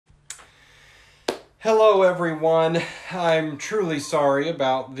Hello, everyone. I'm truly sorry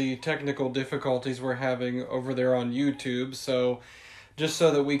about the technical difficulties we're having over there on YouTube. So, just so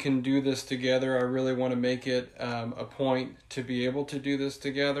that we can do this together, I really want to make it a point to be able to do this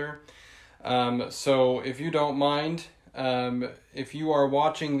together. So, if you don't mind, if you are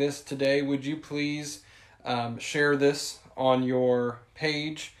watching this today, would you please share this on your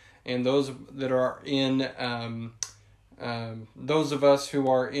page? And those that are in, those of us who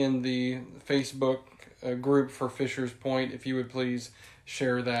are in the Facebook group for Fisher's Point, if you would please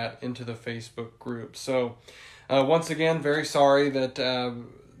share that into the Facebook group. So, once again, very sorry that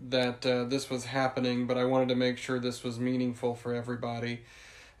this was happening, but I wanted to make sure this was meaningful for everybody.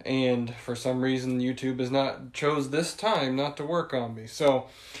 And for some reason, YouTube has not chose this time not to work on me. So,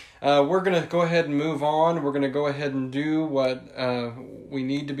 we're going to go ahead and move on. We're going to go ahead and do what we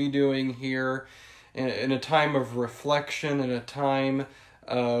need to be doing here in a time of reflection, in a time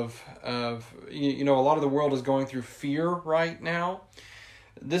of a lot of the world is going through fear right now.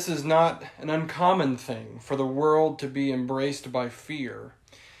 This is not an uncommon thing for the world to be embraced by fear.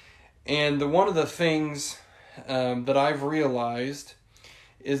 And one of the things that I've realized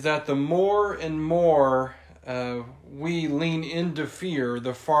is that the more and more we lean into fear,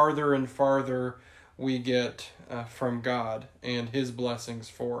 the farther and farther we get from God and His blessings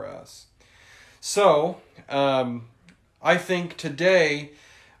for us. So, I think today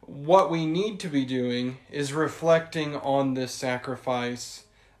what we need to be doing is reflecting on this sacrifice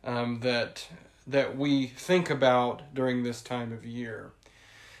that we think about during this time of year.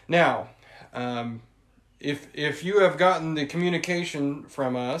 Now, if you have gotten the communication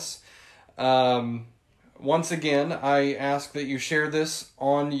from us, once again, I ask that you share this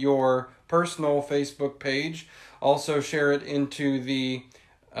on your personal Facebook page. Also share it into the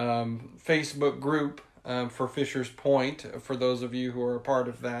Facebook group for Fisher's Point, for those of you who are a part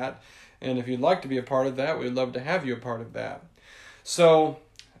of that. And if you'd like to be a part of that, we'd love to have you a part of that. So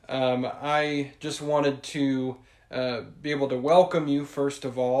I just wanted to be able to welcome you, first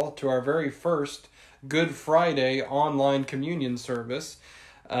of all, to our very first Good Friday online communion service.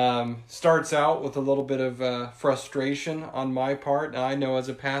 Starts out with a little bit of frustration on my part. Now, I know as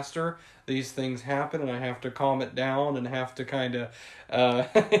a pastor, these things happen and I have to calm it down and have to kind of,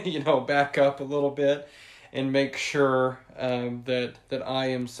 back up a little bit and make sure that I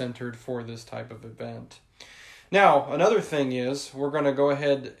am centered for this type of event. Now, another thing is we're going to go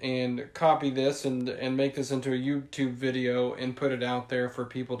ahead and copy this and make this into a YouTube video and put it out there for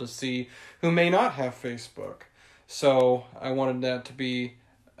people to see who may not have Facebook. So I wanted that to be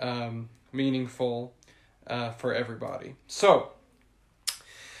meaningful for everybody. So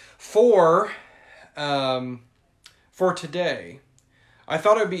for today, I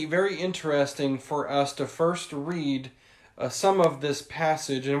thought it would be very interesting for us to first read some of this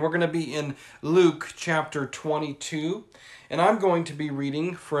passage, and we're going to be in Luke chapter 22, and I'm going to be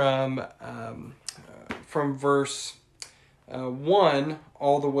reading from verse 1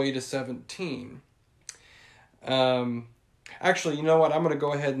 all the way to 17. Actually, you know what? I'm going to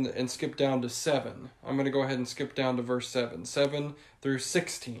go ahead and skip down to 7. I'm going to go ahead and skip down to verse 7 through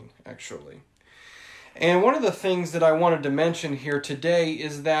 16, actually. And one of the things that I wanted to mention here today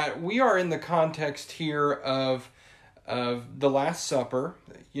is that we are in the context here of the Last Supper.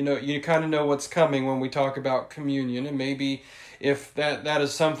 You know, you kind of know what's coming when we talk about communion, and maybe if that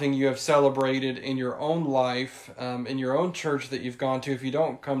is something you have celebrated in your own life, in your own church that you've gone to, if you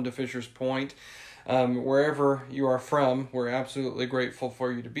don't come to Fisher's Point, wherever you are from, we're absolutely grateful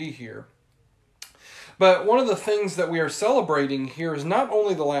for you to be here. But one of the things that we are celebrating here is not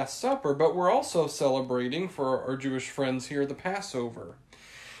only the Last Supper, but we're also celebrating, for our Jewish friends here, the Passover.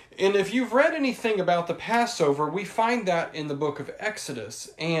 And if you've read anything about the Passover, we find that in the book of Exodus.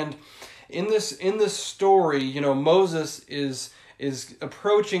 And in this story, Moses is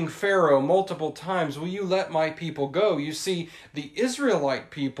approaching Pharaoh multiple times. Will you let my people go? You see, the Israelite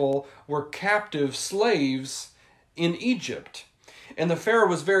people were captive slaves in Egypt. And the Pharaoh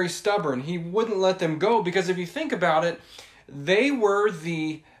was very stubborn. He wouldn't let them go because if you think about it, they were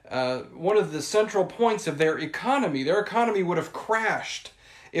one of the central points of their economy. Their economy would have crashed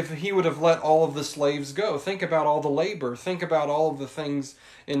if he would have let all of the slaves go. Think about all the labor. Think about all of the things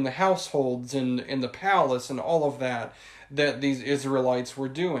in the households and in the palace and all of that these Israelites were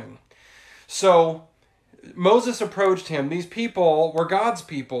doing. So Moses approached him. These people were God's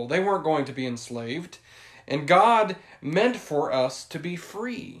people. They weren't going to be enslaved. And God meant for us to be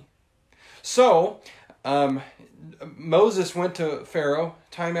free. So Moses went to Pharaoh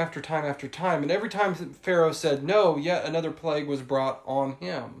time after time after time. And every time Pharaoh said no, yet another plague was brought on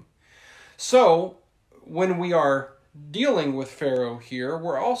him. So when we are dealing with Pharaoh here,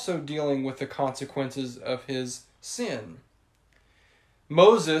 we're also dealing with the consequences of his sin.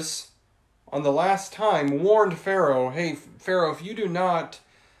 Moses, on the last time, warned Pharaoh, hey, Pharaoh, if you do not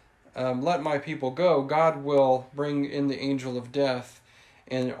let my people go, God will bring in the angel of death,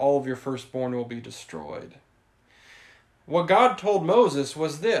 and all of your firstborn will be destroyed. What God told Moses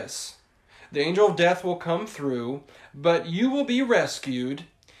was this: the angel of death will come through, but you will be rescued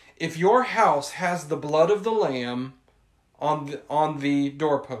if your house has the blood of the Lamb on the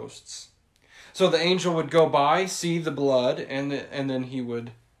doorposts. So the angel would go by, see the blood, and then he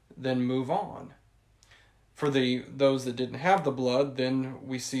would then move on. For those that didn't have the blood, then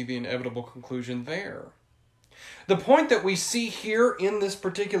we see the inevitable conclusion there. The point that we see here in this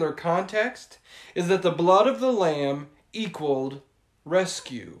particular context is that the blood of the Lamb equaled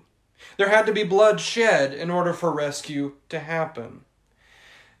rescue. There had to be blood shed in order for rescue to happen.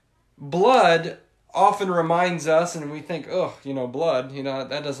 Blood often reminds us, and we think, blood,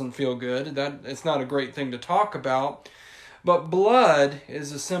 that doesn't feel good. It's not a great thing to talk about. But blood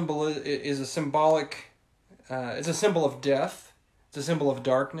is a symbol of death. It's a symbol of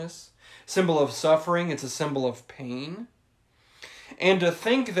darkness, symbol of suffering. It's a symbol of pain. And to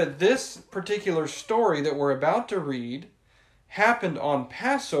think that this particular story that we're about to read happened on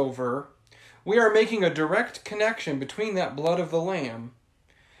Passover, we are making a direct connection between that blood of the Lamb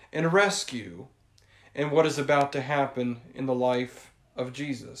and rescue and what is about to happen in the life of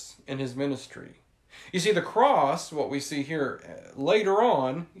Jesus in his ministry. You see, the cross, what we see here later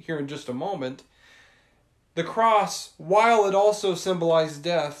on, here in just a moment, the cross, while it also symbolizes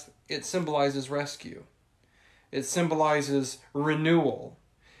death, it symbolizes rescue. It symbolizes renewal.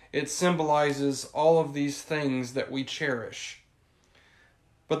 It symbolizes all of these things that we cherish.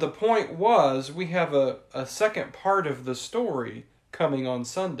 But the point was, we have a second part of the story coming on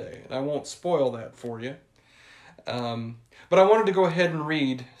Sunday, and I won't spoil that for you. But I wanted to go ahead and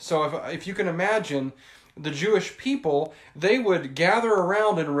read. So if you can imagine, the Jewish people, they would gather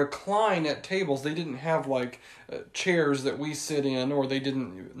around and recline at tables. They didn't have chairs that we sit in, or they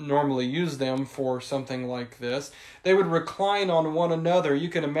didn't normally use them for something like this. They would recline on one another. You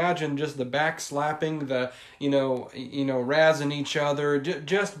can imagine just the backslapping, the razzing each other,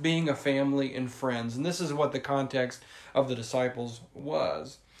 just being a family and friends. And this is what the context of the disciples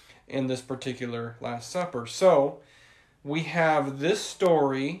was in this particular Last Supper. So we have this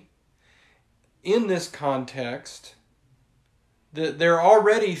story in this context, that they're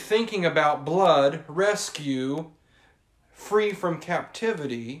already thinking about blood, rescue, free from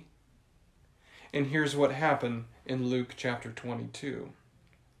captivity. And here's what happened in Luke chapter 22.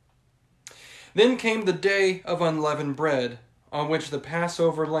 Then came the day of unleavened bread, on which the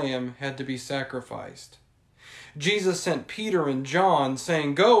Passover lamb had to be sacrificed. Jesus sent Peter and John,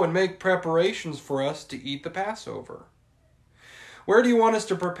 saying, "Go and make preparations for us to eat the Passover." "Where do you want us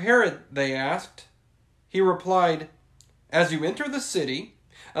to prepare it?" they asked. He replied, "As you enter the city,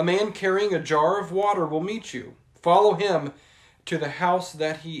 a man carrying a jar of water will meet you. Follow him to the house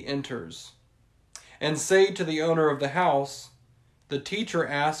that he enters. And say to the owner of the house, 'The teacher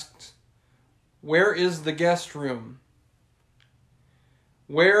asks, where is the guest room?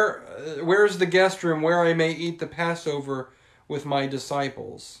 Where is the guest room where I may eat the Passover with my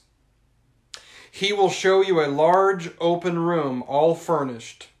disciples?' He will show you a large open room, all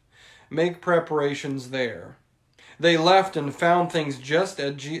furnished. Make preparations there." They left and found things just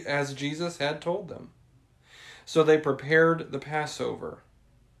as Jesus had told them. So they prepared the Passover.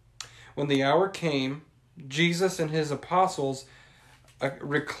 When the hour came, Jesus and his apostles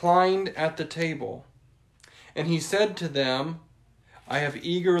reclined at the table. And he said to them, "I have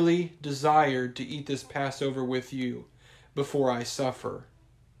eagerly desired to eat this Passover with you before I suffer.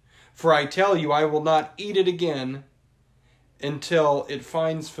 For I tell you, I will not eat it again until it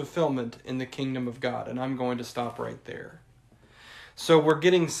finds fulfillment in the kingdom of God." And I'm going to stop right there. So we're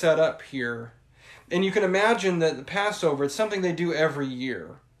getting set up here. And you can imagine that the Passover, it's something they do every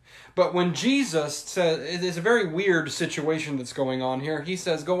year. But when Jesus says, it is a very weird situation that's going on here. He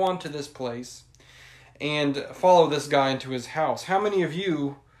says, "Go on to this place and follow this guy into his house." How many of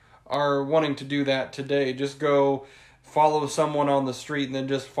you are wanting to do that today? Just go follow someone on the street and then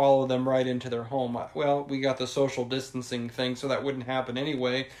just follow them right into their home. Well, we got the social distancing thing, so that wouldn't happen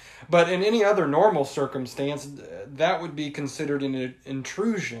anyway. But in any other normal circumstance, that would be considered an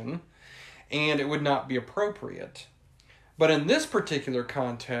intrusion, and it would not be appropriate. But in this particular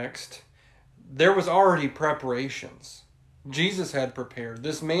context, there was already preparations. Jesus had prepared.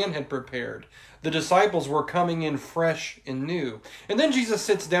 This man had prepared. The disciples were coming in fresh and new. And then Jesus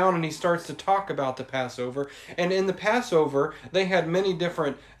sits down and he starts to talk about the Passover. And in the Passover, they had many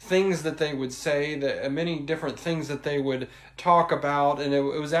different things that they would say, many different things that they would talk about. And it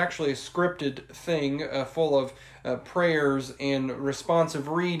was actually a scripted thing full of prayers and responsive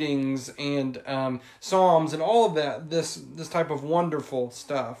readings and psalms and all of that, this type of wonderful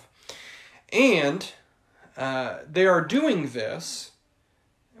stuff. And they are doing this.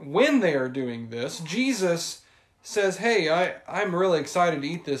 When they are doing this, Jesus says, hey, I'm really excited to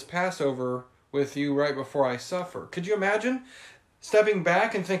eat this Passover with you right before I suffer. Could you imagine stepping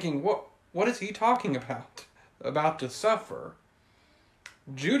back and thinking, what is he talking about? About to suffer?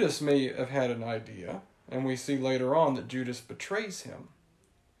 Judas may have had an idea, and we see later on that Judas betrays him.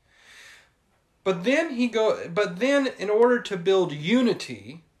 But then in order to build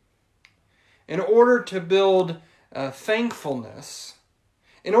unity, in order to build thankfulness,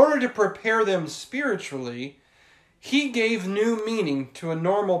 in order to prepare them spiritually, he gave new meaning to a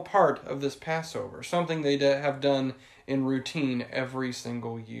normal part of this Passover, something they have done in routine every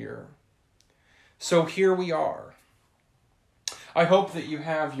single year. So here we are. I hope that you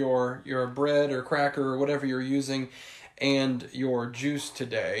have your bread or cracker or whatever you're using and your juice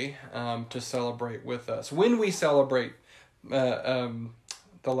today to celebrate with us. When we celebrate the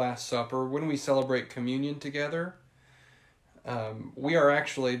Last Supper, when we celebrate communion together, we are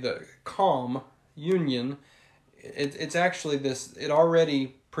actually the calm union. It's actually this. It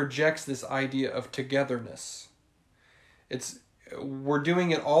already projects this idea of togetherness. We're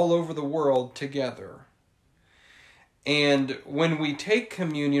doing it all over the world together. And when we take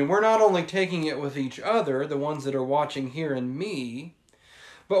communion, we're not only taking it with each other, the ones that are watching here and me,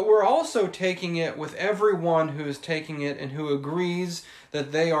 but we're also taking it with everyone who is taking it and who agrees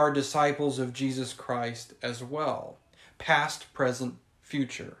that they are disciples of Jesus Christ as well. Past, present,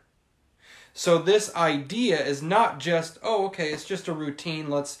 future. So this idea is not just, it's just a routine,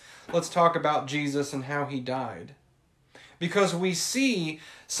 let's talk about Jesus and how he died. Because we see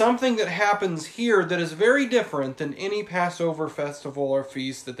something that happens here that is very different than any Passover festival or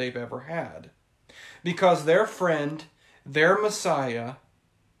feast that they've ever had. Because their friend, their Messiah,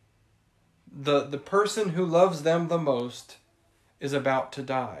 the person who loves them the most, is about to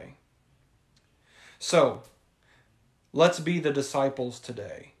die. So, let's be the disciples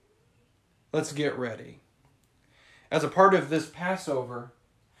today. Let's get ready. As a part of this Passover,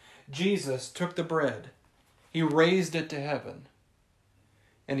 Jesus took the bread. He raised it to heaven.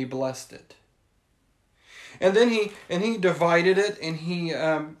 And he blessed it. And then he divided it and he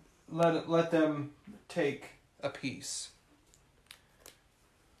let them take a piece.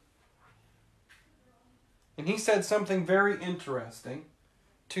 And he said something very interesting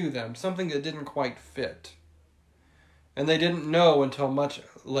to them, something that didn't quite fit. And they didn't know until much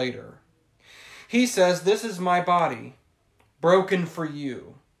later. He says, "This is my body, broken for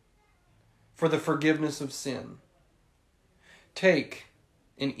you, for the forgiveness of sin. Take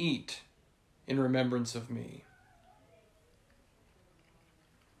and eat in remembrance of me."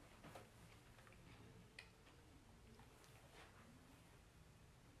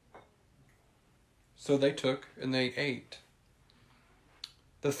 So they took and they ate.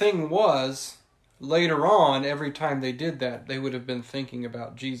 The thing was, later on, every time they did that, they would have been thinking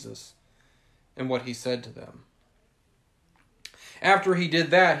about Jesus and what he said to them. After he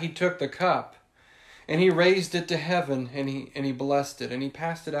did that, he took the cup and he raised it to heaven and he blessed it and he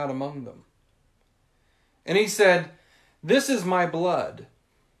passed it out among them. And he said, "This is my blood,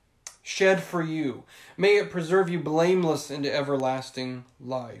 shed for you. May it preserve you blameless into everlasting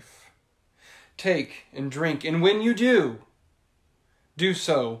life. Take and drink, and when you do, do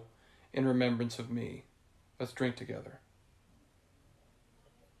so in remembrance of me." Let's drink together.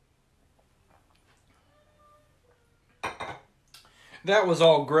 That was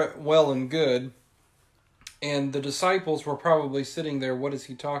all well and good, and the disciples were probably sitting there, what is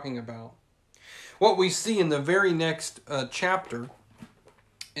he talking about? What we see in the very next chapter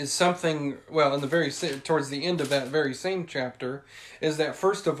is something, towards the end of that very same chapter, is that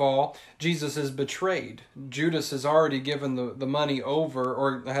first of all, Jesus is betrayed. Judas has already given the money over,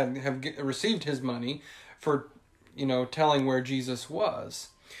 or have received his money for, telling where Jesus was.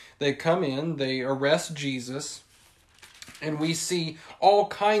 They come in, they arrest Jesus, and we see all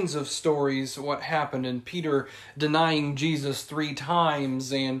kinds of stories what happened, and Peter denying Jesus 3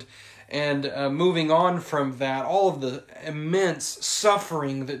 times, and moving on from that, all of the immense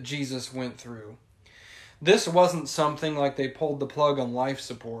suffering that Jesus went through. This wasn't something like they pulled the plug on life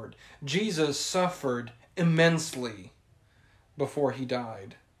support. Jesus suffered immensely before he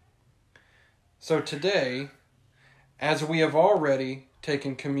died. So today, as we have already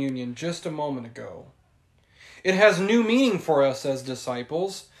taken communion just a moment ago. It has new meaning for us as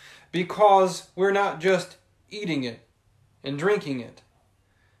disciples because we're not just eating it and drinking it,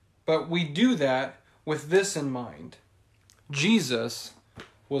 but we do that with this in mind. Jesus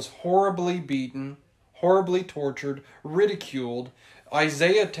was horribly beaten, horribly tortured, ridiculed.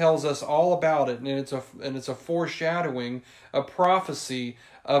 Isaiah tells us all about it, and it's a foreshadowing, a prophecy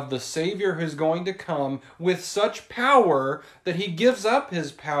of the Savior who's going to come with such power that he gives up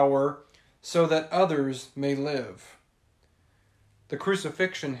his power so that others may live. The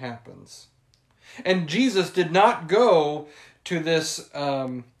crucifixion happens. And Jesus did not go to this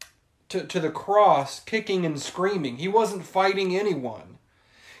to the cross kicking and screaming. He wasn't fighting anyone.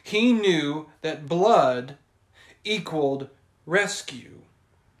 He knew that blood equaled rescue.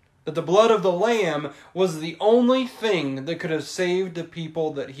 That the blood of the Lamb was the only thing that could have saved the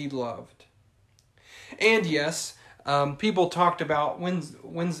people that he loved. And yes, people talked about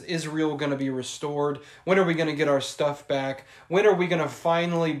when's Israel going to be restored? When are we going to get our stuff back? When are we going to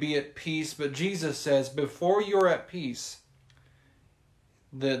finally be at peace? But Jesus says, before you're at peace,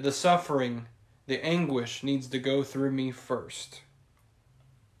 the suffering, the anguish needs to go through me first.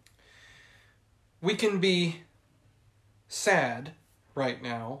 We can be sad right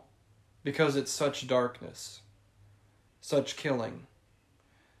now because it's such darkness, such killing,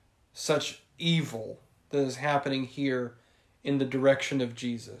 such evil that is happening here in the direction of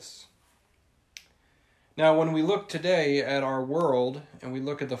Jesus. Now, when we look today at our world and we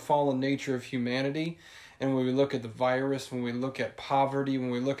look at the fallen nature of humanity, and when we look at the virus, when we look at poverty,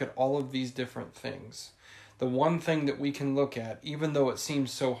 when we look at all of these different things, the one thing that we can look at, even though it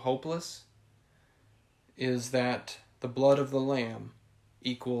seems so hopeless, is that the blood of the Lamb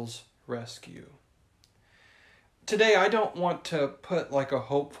equals rescue. Today, I don't want to put like a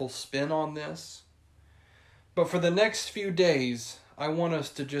hopeful spin on this, but for the next few days, I want us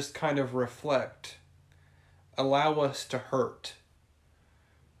to just kind of reflect, allow us to hurt.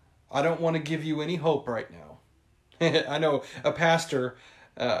 I don't want to give you any hope right now. I know a pastor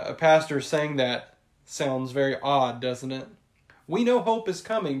saying that sounds very odd, doesn't it? We know hope is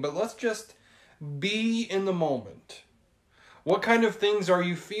coming, but let's just be in the moment. What kind of things are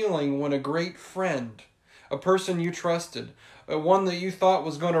you feeling when a great friend, a person you trusted, one that you thought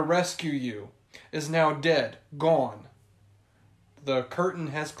was going to rescue you, is now dead, gone? The curtain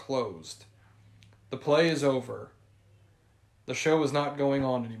has closed. The play is over. The show is not going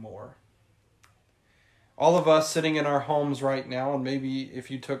on anymore. All of us sitting in our homes right now, and maybe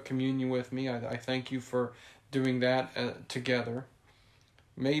if you took communion with me, I thank you for doing that together.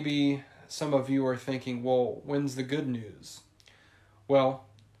 Maybe some of you are thinking, well, when's the good news? Well,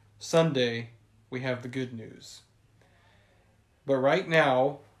 Sunday we have the good news. But right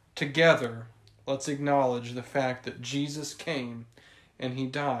now, together, let's acknowledge the fact that Jesus came and he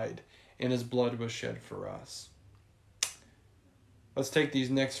died and his blood was shed for us. Let's take these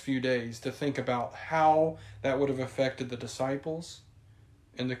next few days to think about how that would have affected the disciples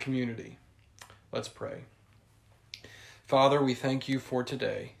and the community. Let's pray. Father, we thank you for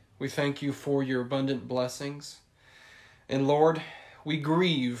today. We thank you for your abundant blessings. And Lord, we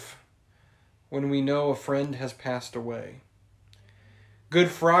grieve when we know a friend has passed away. Good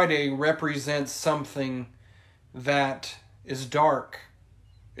Friday represents something that is dark.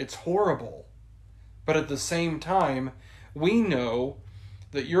 It's horrible. But at the same time, we know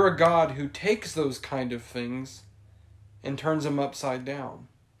that you're a God who takes those kind of things and turns them upside down.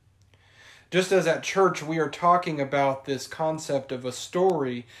 Just as at church we are talking about this concept of a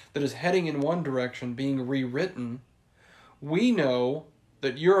story that is heading in one direction being rewritten, we know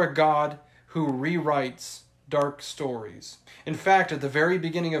that you're a God who rewrites dark stories. In fact, at the very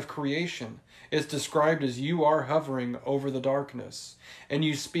beginning of creation, it's described as you are hovering over the darkness, and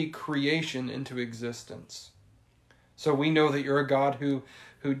you speak creation into existence. So we know that you're a God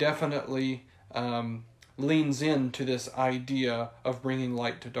who definitely leans into this idea of bringing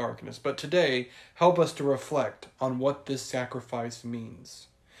light to darkness. But today, help us to reflect on what this sacrifice means.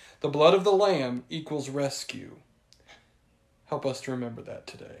 The blood of the Lamb equals rescue. Help us to remember that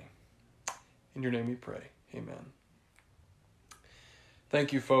today. In your name we pray. Amen.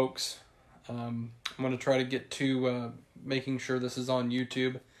 Thank you, folks. I'm going to try to get to making sure this is on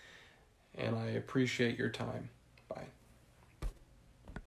YouTube, and I appreciate your time.